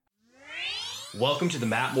Welcome to the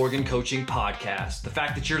Matt Morgan Coaching Podcast. The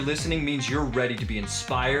fact that you're listening means you're ready to be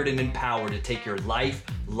inspired and empowered to take your life,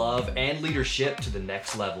 love, and leadership to the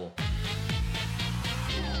next level.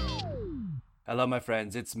 Hello, my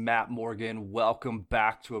friends. It's Matt Morgan. Welcome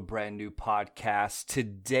back to a brand new podcast.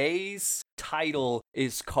 Today's title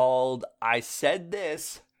is called I Said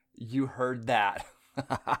This, You Heard That.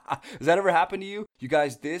 Has that ever happened to you? You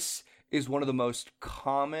guys, this is one of the most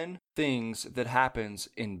common things that happens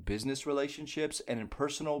in business relationships and in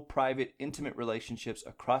personal, private, intimate relationships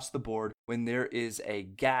across the board when there is a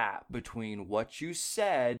gap between what you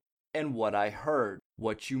said and what I heard,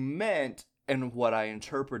 what you meant and what I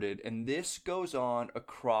interpreted. And this goes on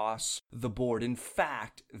across the board. In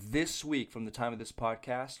fact, this week, from the time of this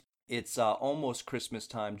podcast, it's almost Christmas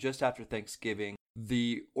time, just after Thanksgiving.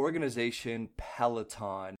 The organization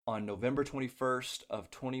Peloton on November 21st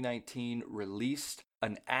of 2019 released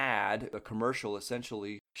an ad, a commercial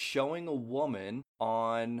essentially, showing a woman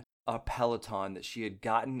on a Peloton that she had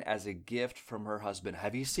gotten as a gift from her husband.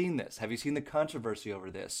 Have you seen this? Have you seen the controversy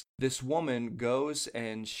over this? This woman goes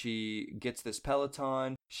and she gets this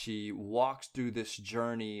Peloton. She walks through this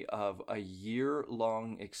journey of a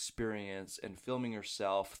year-long experience and filming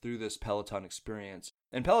herself through this Peloton experience.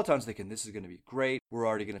 And Peloton's thinking, this is going to be great. We're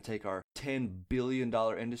already going to take our $10 billion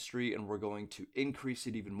industry and we're going to increase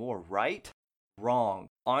it even more, right? Wrong.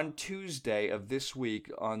 On Tuesday of this week,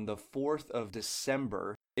 on the 4th of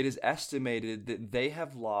December, it is estimated that they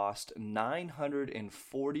have lost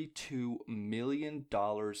 $942 million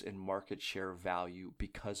in market share value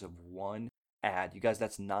because of one ad. You guys,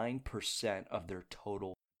 that's 9% of their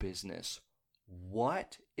total business.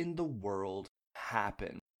 What in the world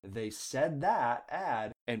happened? They said that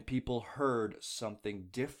ad and people heard something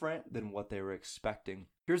different than what they were expecting.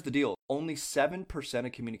 Here's the deal. Only 7%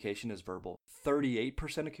 of communication is verbal.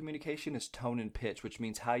 38% of communication is tone and pitch, which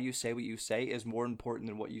means how you say what you say is more important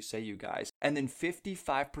than what you say, you guys. And then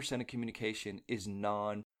 55% of communication is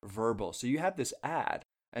non-verbal. So you have this ad,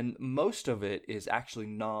 and most of it is actually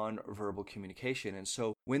non-verbal communication. And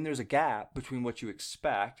so when there's a gap between what you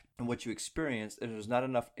expect and what you experience, and there's not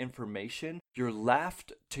enough information, you're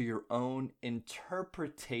left to your own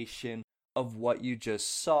interpretation of what you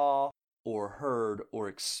just saw or heard or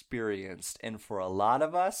experienced. And for a lot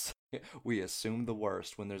of us, we assume the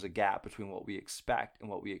worst when there's a gap between what we expect and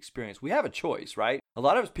what we experience. We have a choice, right? A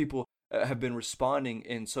lot of us people have been responding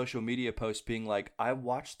in social media posts being like, I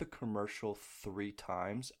watched the commercial 3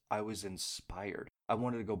 times. I was inspired. I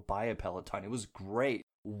wanted to go buy a Peloton. It was great.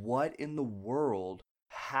 What in the world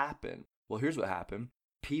happened? Well, here's what happened.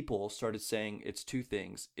 People started saying it's 2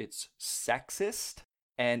 things. It's sexist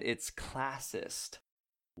and it's classist.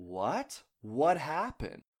 What? What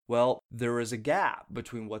happened? Well, there is a gap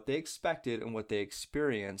between what they expected and what they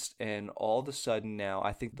experienced, and all of a sudden now,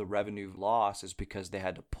 I think the revenue loss is because they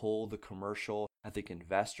had to pull the commercial. I think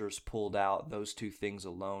investors pulled out. Those 2 things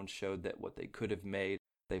alone showed that what they could have made,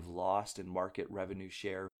 they've lost in market revenue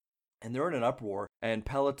share. And they're in an uproar, and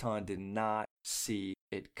Peloton did not see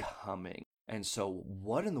it coming. And so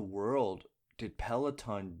what in the world did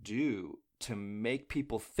Peloton do to make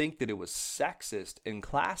people think that it was sexist and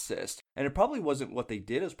classist? And it probably wasn't what they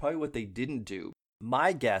did, it was probably what they didn't do.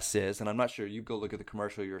 My guess is, and I'm not sure, you go look at the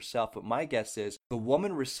commercial yourself, but my guess is the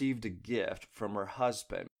woman received a gift from her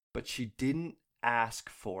husband, but she didn't ask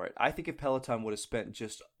for it. I think if Peloton would have spent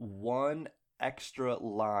just one extra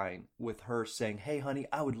line with her saying, hey honey,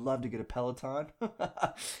 I would love to get a Peloton,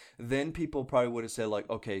 then people probably would have said like,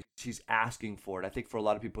 okay, she's asking for it. I think for a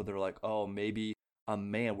lot of people, they're like, oh, maybe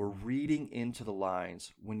man, we're reading into the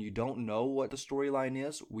lines. When you don't know what the storyline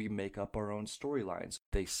is, we make up our own storylines.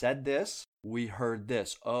 They said this, we heard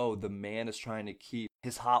this. Oh, the man is trying to keep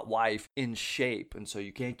his hot wife in shape, and so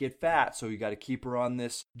you can't get fat, so you got to keep her on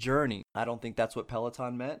this journey. I don't think that's what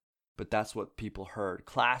Peloton meant, but that's what people heard.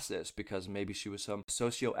 Classist, because maybe she was some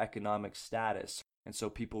socioeconomic status, and so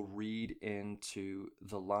people read into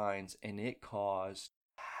the lines, and it caused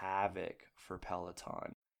havoc for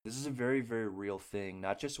Peloton. This is a very, very real thing,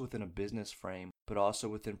 not just within a business frame, but also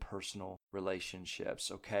within personal relationships,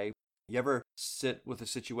 okay? You ever sit with a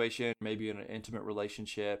situation, maybe in an intimate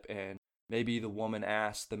relationship, and maybe the woman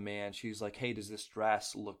asks the man, she's like, hey, does this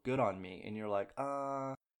dress look good on me? And you're like,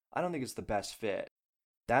 I don't think it's the best fit.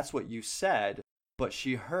 That's what you said, but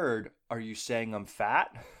she heard, are you saying I'm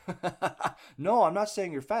fat? No, I'm not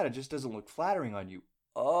saying you're fat, it just doesn't look flattering on you.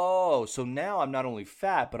 Oh, so now I'm not only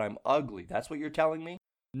fat, but I'm ugly. That's what you're telling me?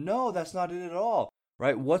 No, that's not it at all,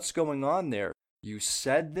 right? What's going on there? You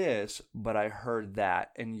said this, but I heard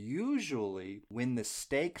that. And usually when the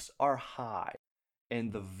stakes are high,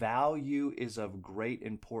 and the value is of great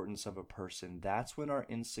importance of a person, that's when our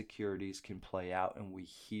insecurities can play out and we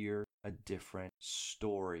hear a different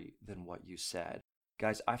story than what you said.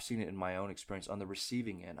 Guys, I've seen it in my own experience on the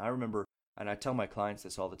receiving end. I remember, and I tell my clients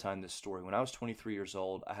this all the time, this story. When I was 23 years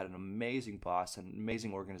old, I had an amazing boss, an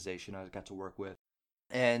amazing organization I got to work with.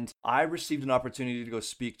 And I received an opportunity to go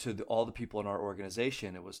speak to all the people in our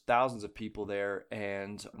organization. It was thousands of people there.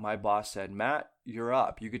 And my boss said, Matt, you're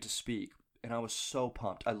up. You get to speak. And I was so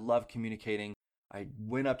pumped. I love communicating. I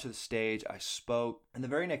went up to the stage. I spoke. And the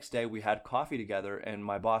very next day, we had coffee together. And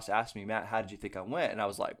my boss asked me, Matt, how did you think I went? And I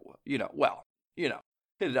was like, hit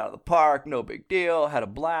it out of the park. No big deal. Had a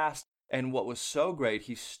blast. And what was so great,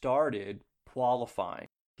 he started qualifying.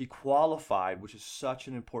 He qualified, which is such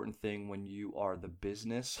an important thing when you are the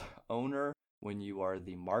business owner, when you are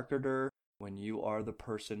the marketer, when you are the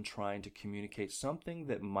person trying to communicate something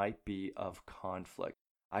that might be of conflict.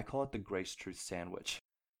 I call it the grace truth sandwich.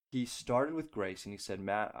 He started with grace and he said,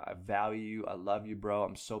 Matt, I value you. I love you, bro.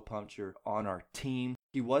 I'm so pumped you're on our team.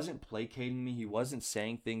 He wasn't placating me. He wasn't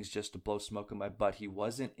saying things just to blow smoke in my butt. He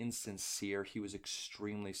wasn't insincere. He was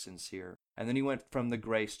extremely sincere. And then he went from the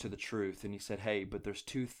grace to the truth. And he said, hey, but there's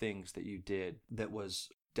two things that you did that was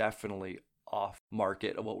definitely off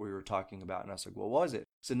market of what we were talking about. And I was like, well, what was it?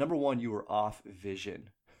 So number one, you were off vision.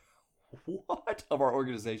 What? Of our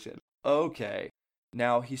organization. Okay.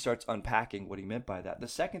 Now he starts unpacking what he meant by that. The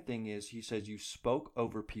second thing is he says you spoke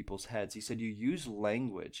over people's heads. He said you use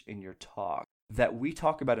language in your talk that we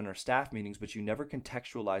talk about in our staff meetings, but you never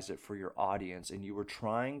contextualize it for your audience. And you were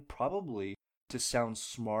trying probably to sound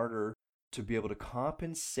smarter to be able to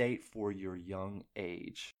compensate for your young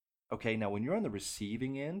age. Okay, now when you're on the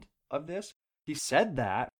receiving end of this, he said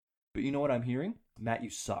that, but you know what I'm hearing? Matt, you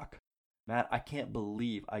suck. Matt, I can't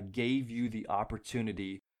believe I gave you the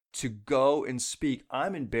opportunity to go and speak.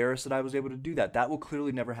 I'm embarrassed that I was able to do that. That will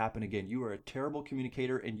clearly never happen again. You are a terrible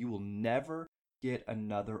communicator and you will never get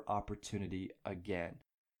another opportunity again.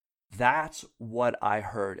 That's what I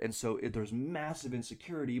heard. And so there's massive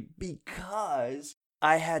insecurity because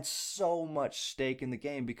I had so much stake in the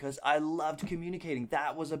game because I loved communicating.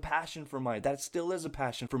 That was a passion for mine. That still is a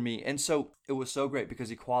passion for me. And so it was so great because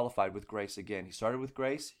he qualified with grace again. He started with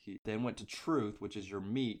grace. He then went to truth, which is your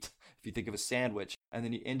meat, if you think of a sandwich. And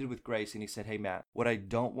then he ended with grace and he said, hey, Matt, what I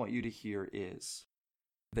don't want you to hear is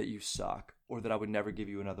that you suck or that I would never give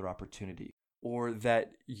you another opportunity or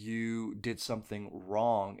that you did something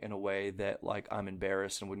wrong in a way that like I'm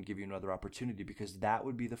embarrassed and wouldn't give you another opportunity because that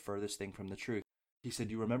would be the furthest thing from the truth. He said,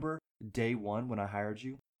 do you remember day one when I hired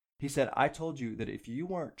you? He said, I told you that if you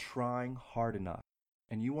weren't trying hard enough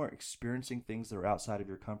and you weren't experiencing things that are outside of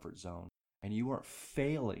your comfort zone and you weren't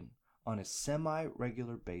failing on a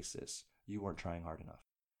semi-regular basis, you weren't trying hard enough.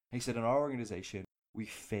 He said, in our organization, we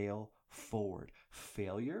fail forward.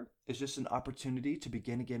 Failure is just an opportunity to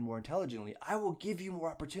begin again more intelligently. I will give you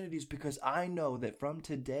more opportunities because I know that from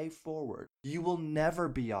today forward, you will never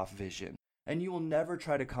be off vision. And you will never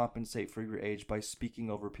try to compensate for your age by speaking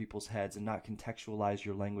over people's heads and not contextualize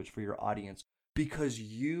your language for your audience because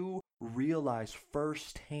you realize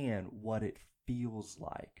firsthand what it feels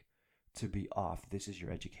like to be off. This is your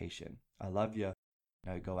education. I love you.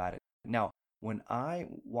 Now go at it. Now, when I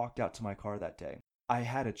walked out to my car that day, I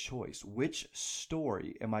had a choice. Which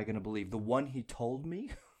story am I going to believe? The one he told me?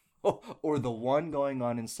 Or the one going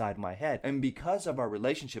on inside my head. And because of our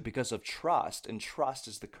relationship, because of trust, and trust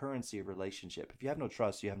is the currency of relationship. If you have no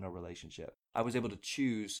trust, you have no relationship. I was able to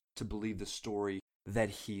choose to believe the story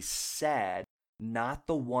that he said, not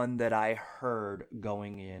the one that I heard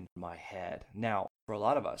going in my head. Now, for a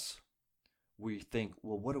lot of us, we think,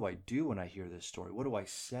 well, what do I do when I hear this story? What do I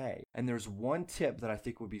say? And there's one tip that I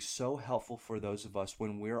think would be so helpful for those of us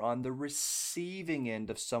when we're on the receiving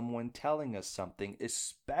end of someone telling us something,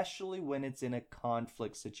 especially when it's in a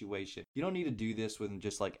conflict situation. You don't need to do this with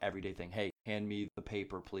just like everyday thing. Hey, hand me the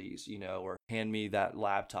paper, please, or hand me that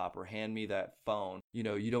laptop or hand me that phone. You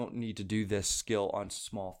don't need to do this skill on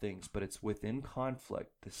small things, but it's within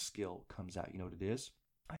conflict, the skill comes out. You know what it is?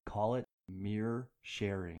 I call it mirror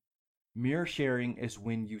sharing. Mirror sharing is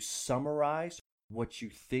when you summarize what you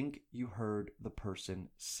think you heard the person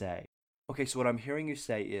say. Okay, so what I'm hearing you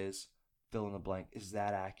say is, fill in the blank, is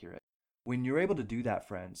that accurate? When you're able to do that,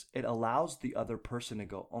 friends, it allows the other person to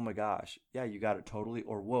go, oh my gosh, yeah, you got it totally,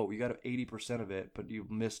 or whoa, you got 80% of it, but you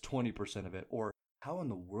missed 20% of it, or how in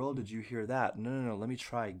the world did you hear that? No, let me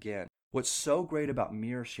try again. What's so great about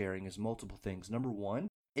mirror sharing is multiple things. Number one,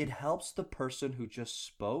 it helps the person who just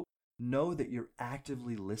spoke know that you're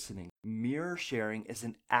actively listening. Mirror sharing is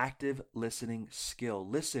an active listening skill.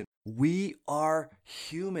 Listen, We are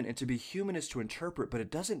human, and to be human is to interpret, but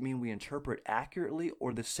it doesn't mean we interpret accurately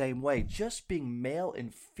or the same way. Just being male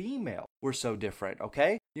and female, we're so different,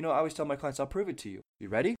 okay? I always tell my clients, I'll prove it to you. You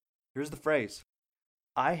ready? Here's the phrase.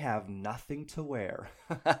 I have nothing to wear.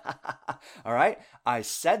 All right? I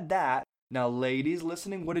said that. Now, ladies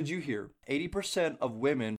listening, what did you hear? 80% of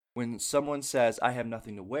women, when someone says, I have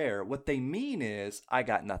nothing to wear, what they mean is, I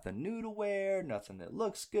got nothing new to wear, nothing that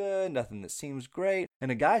looks good, nothing that seems great.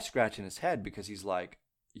 And a guy's scratching his head because he's like,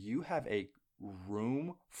 you have a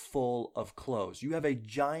room full of clothes. You have a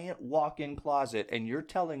giant walk-in closet, and you're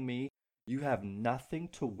telling me you have nothing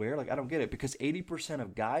to wear? Like, I don't get it. Because 80%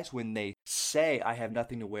 of guys, when they say, I have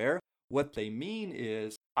nothing to wear, what they mean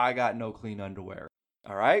is, I got no clean underwear.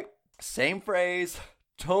 All right? Same phrase,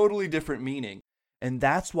 totally different meaning. And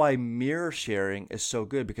that's why mirror sharing is so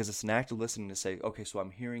good, because it's an act of listening to say, okay, so I'm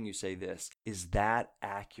hearing you say this. Is that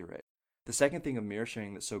accurate? The second thing of mirror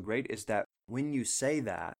sharing that's so great is that when you say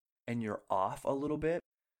that and you're off a little bit,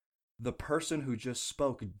 the person who just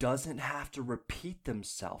spoke doesn't have to repeat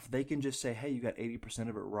themselves. They can just say, hey, you got 80%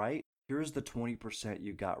 of it right. Here's the 20%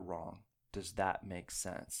 you got wrong. Does that make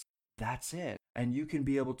sense? That's it. And you can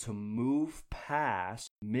be able to move past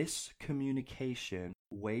miscommunication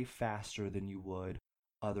way faster than you would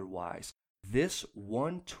otherwise. This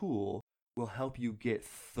one tool will help you get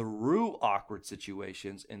through awkward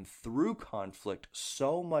situations and through conflict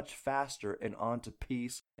so much faster and onto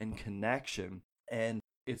peace and connection. And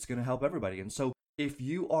it's going to help everybody. And so if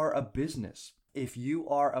you are a business, if you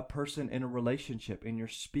are a person in a relationship and you're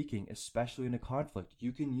speaking, especially in a conflict,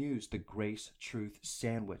 you can use the grace truth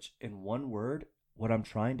sandwich. In one word, what I'm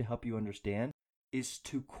trying to help you understand is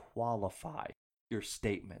to qualify your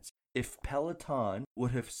statements. If Peloton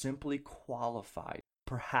would have simply qualified,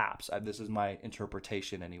 perhaps, this is my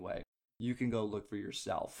interpretation anyway, you can go look for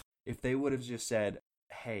yourself. If they would have just said,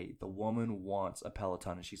 hey, the woman wants a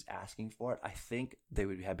Peloton and she's asking for it, I think they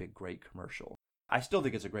would have a great commercial. I still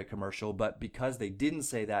think it's a great commercial, but because they didn't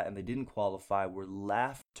say that and they didn't qualify, we're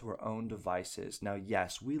left to our own devices. Now,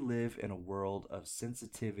 yes, we live in a world of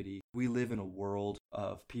sensitivity. We live in a world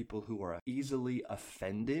of people who are easily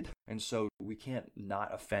offended. And so we can't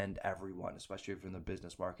not offend everyone, especially if you're in the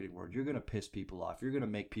business marketing world. You're going to piss people off. You're going to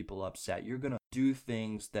make people upset. You're going to do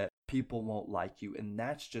things that people won't like you. And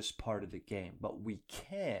that's just part of the game. But we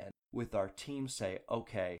can, with our team, say,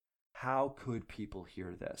 okay, how could people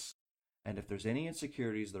hear this? And if there's any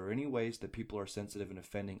insecurities, there are any ways that people are sensitive and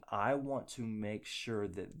offending, I want to make sure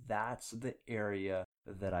that that's the area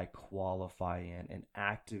that I qualify in and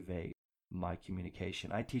activate my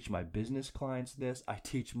communication. I teach my business clients this. I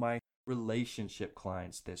teach my relationship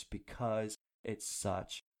clients this because it's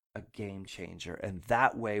such a game changer. And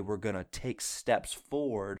that way we're going to take steps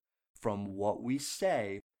forward from what we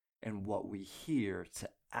say and what we hear to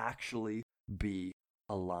actually be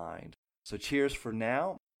aligned. So cheers for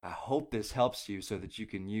now. I hope this helps you so that you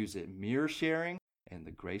can use it. Mirror sharing and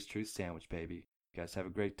the Grace Truth Sandwich, baby. You guys have a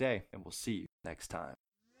great day, and we'll see you next time.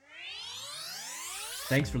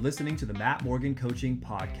 Thanks for listening to the Matt Morgan Coaching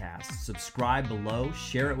Podcast. Subscribe below,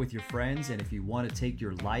 share it with your friends, and if you want to take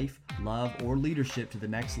your life, love, or leadership to the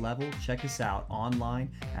next level, check us out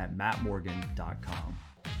online at mattmorgan.com.